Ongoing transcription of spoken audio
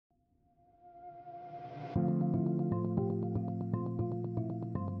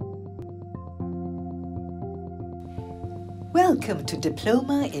Welcome to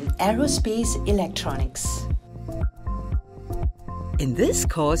Diploma in Aerospace Electronics. In this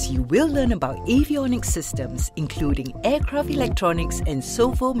course, you will learn about avionics systems, including aircraft electronics and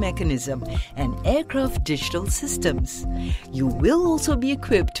servo mechanism, and aircraft digital systems. You will also be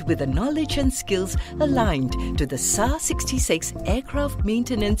equipped with the knowledge and skills aligned to the SAR 66 Aircraft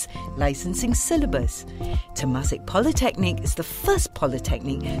Maintenance Licensing Syllabus. Temasek Polytechnic is the first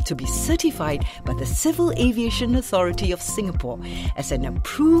polytechnic to be certified by the Civil Aviation Authority of Singapore as an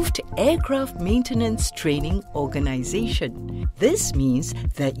approved aircraft maintenance training organization. This means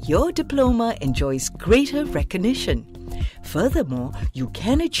that your diploma enjoys greater recognition. Furthermore, you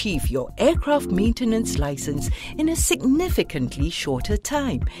can achieve your aircraft maintenance license in a significantly shorter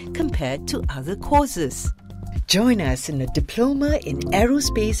time compared to other courses. Join us in a Diploma in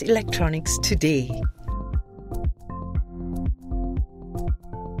Aerospace Electronics today.